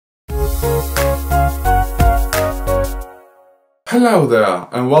Hello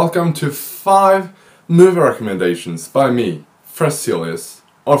there, and welcome to 5 movie recommendations by me, Frasilias,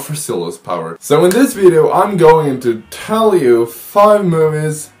 or FrasiliasPower. So in this video I'm going to tell you 5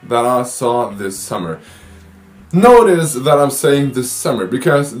 movies that I saw this summer. Notice that I'm saying this summer,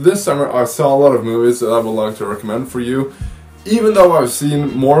 because this summer I saw a lot of movies that I would like to recommend for you. Even though I've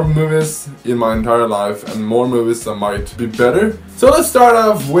seen more movies in my entire life and more movies that might be better. So let's start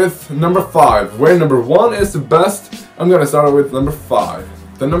off with number 5, where number 1 is the best. I'm gonna start with number 5.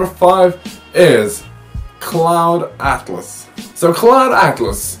 The number 5 is Cloud Atlas. So Cloud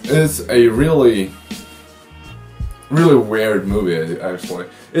Atlas is a really weird movie, actually.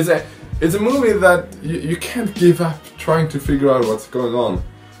 It's a movie that you can't give up trying to figure out what's going on.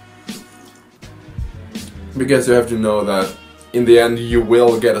 Because you have to know that in the end you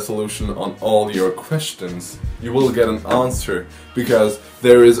will get a solution on all your questions. You will get an answer, because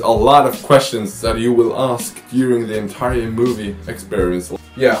there is a lot of questions that you will ask during the entire movie experience.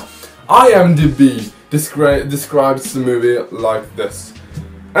 Yeah, IMDb describes the movie like this.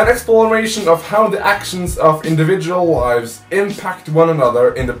 An exploration of how the actions of individual lives impact one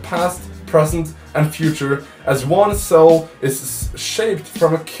another in the past, present and future, as one soul is shaped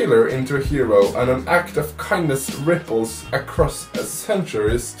from a killer into a hero, and an act of kindness ripples across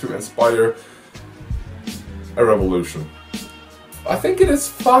centuries to inspire a revolution. I think it is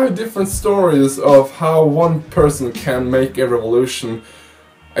 5 different stories of how one person can make a revolution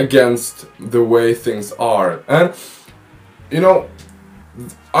against the way things are. And you know,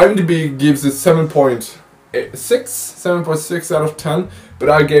 IMDb gives it 7.6 out of 10, but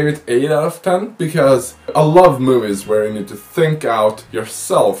I gave it 8 out of 10 because I love movies where you need to think out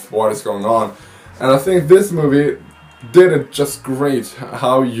yourself what is going on. And I think this movie did it just great,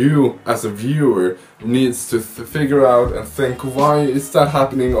 how you as a viewer needs to figure out and think, why is that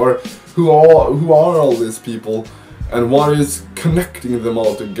happening, or who are all these people and what is connecting them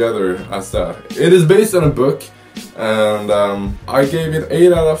all together as that. It is based on a book, and I gave it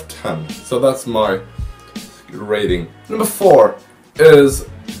 8 out of 10, so that's my rating. Number 4 is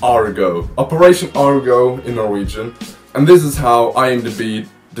Argo, Operation Argo in Norwegian, and this is how IMDb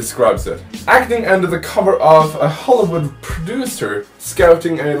describes it. Acting under the cover of a Hollywood producer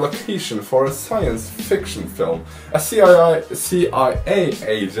scouting a location for a science fiction film, a CIA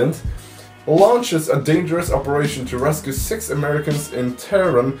agent launches a dangerous operation to rescue 6 Americans in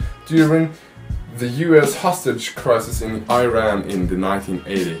Tehran during the US hostage crisis in Iran in the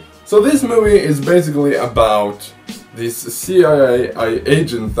 1980s. So this movie is basically about this CIA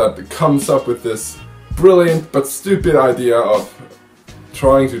agent that comes up with this brilliant but stupid idea of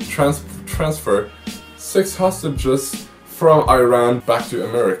trying to transfer 6 hostages from Iran back to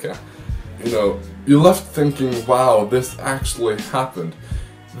America. You know, you're left thinking, wow, this actually happened.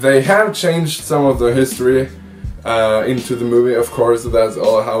 They have changed some of the history into the movie, of course. That's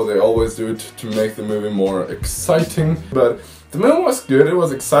all how they always do it, to make the movie more exciting. But the movie was good, it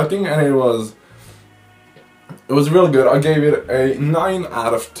was exciting, and it was really good. I gave it a 9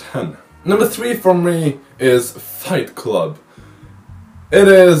 out of 10. Number 3 for me is Fight Club. It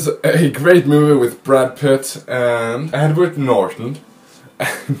is a great movie with Brad Pitt and Edward Norton.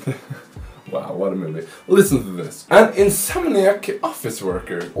 Wow, what a movie. Listen to this. An insomniac office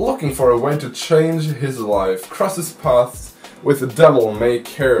worker looking for a way to change his life crosses paths with a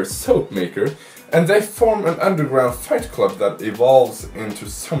devil-may-care soap maker, and they form an underground fight club that evolves into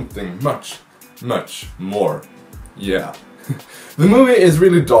something much more. Yeah. The movie is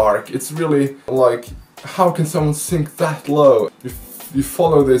really dark. It's really like, how can someone sink that low? You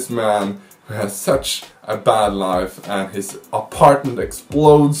follow this man who has such a bad life, and his apartment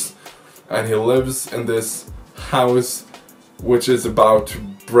explodes, and he lives in this house which is about to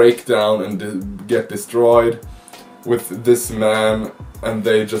break down and get destroyed with this man, and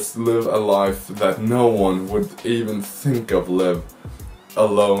they just live a life that no one would even think of live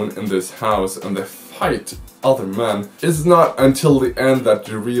alone in this house, and they fight other men. It's not until the end that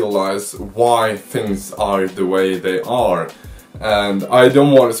you realize why things are the way they are. And I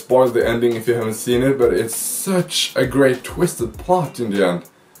don't want to spoil the ending if you haven't seen it, but it's such a great twisted plot in the end.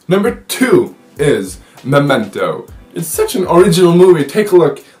 Number 2 is Memento. It's such an original movie. Take a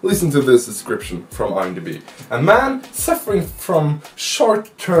look. Listen to this description from IMDb. A man suffering from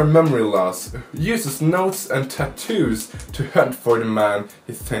short-term memory loss uses notes and tattoos to hunt for the man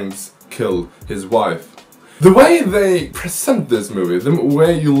he thinks killed his wife. The way they present this movie, the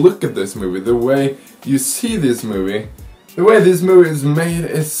way you look at this movie, the way you see this movie, the way this movie is made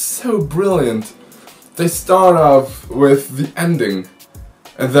is so brilliant. They start off with the ending,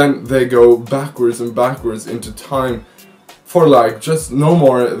 and then they go backwards and backwards into time for like just no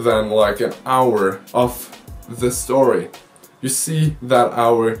more than like an hour of the story. You see that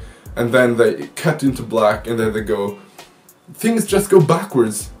hour, and then they cut into black, and then they go. Things just go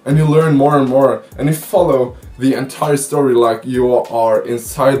backwards, and you learn more and more, and you follow the entire story like you are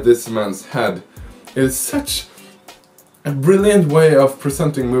inside this man's head. It's such a brilliant way of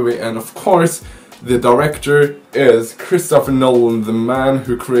presenting movie, and of course, the director is Christopher Nolan, the man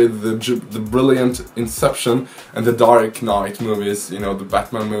who created the brilliant Inception and the Dark Knight movies, you know, the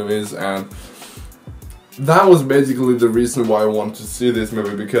Batman movies, and that was basically the reason why I wanted to see this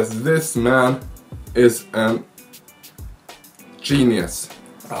movie, because this man is an genius.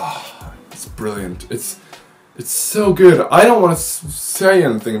 It's brilliant. It's so good. I don't want to say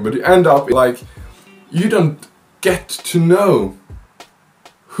anything, but you end up like you don't get to know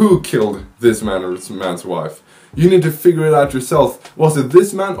who killed this man or this man's wife. You need to figure it out yourself. Was it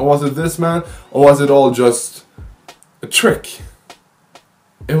this man, or was it this man, or was it all just a trick?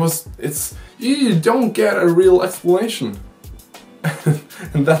 You don't get a real explanation.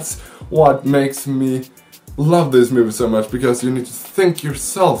 And that's what makes me love this movie so much, because you need to think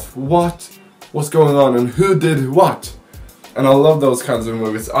yourself what was going on and who did what. And I love those kinds of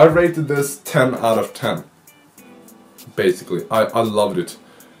movies. I rated this 10 out of 10. Basically, I loved it.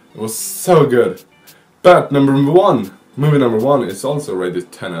 It was so good. But movie number one is also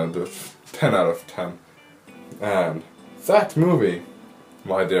rated 10 out of 10. And that movie,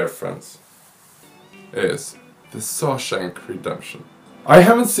 my dear friends, is The Shawshank Redemption. I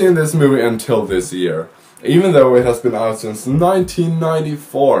haven't seen this movie until this year, even though it has been out since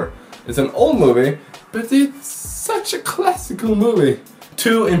 1994. It's an old movie, but it's such a classical movie.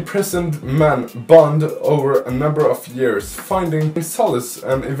 Two imprisoned men bond over a number of years, finding solace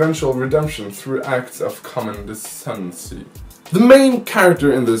and eventual redemption through acts of common decency. The main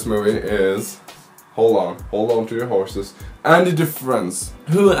character in this movie is, hold on to your horses, Andy Dufresne,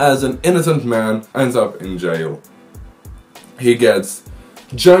 who as an innocent man ends up in jail. He gets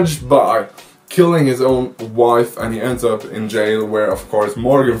judged by killing his own wife, and he ends up in jail, where of course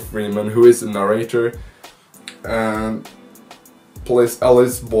Morgan Freeman, who is the narrator, and plays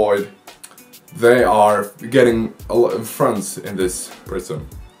Alice Boyd, they are getting a lot of friends in this prison.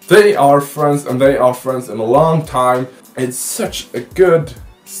 They are friends, and they are friends in a long time. It's such a good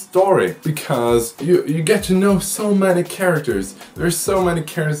story, because you get to know so many characters. There's so many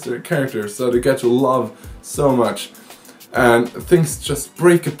characters that you get to love so much, and things just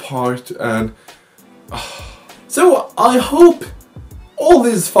break apart. And so I hope all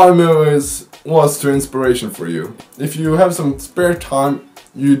these 5 movies was to inspiration for you. If you have some spare time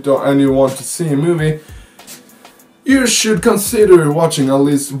and you want to see a movie, you should consider watching at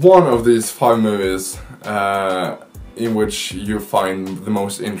least one of these 5 movies in which you find the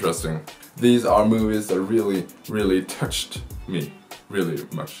most interesting. These are movies that really touched me really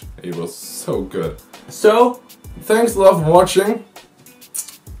much. It was so good. So, thanks a lot for watching,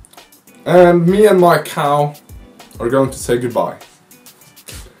 and me and my cow are going to say goodbye.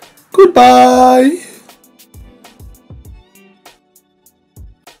 Goodbye!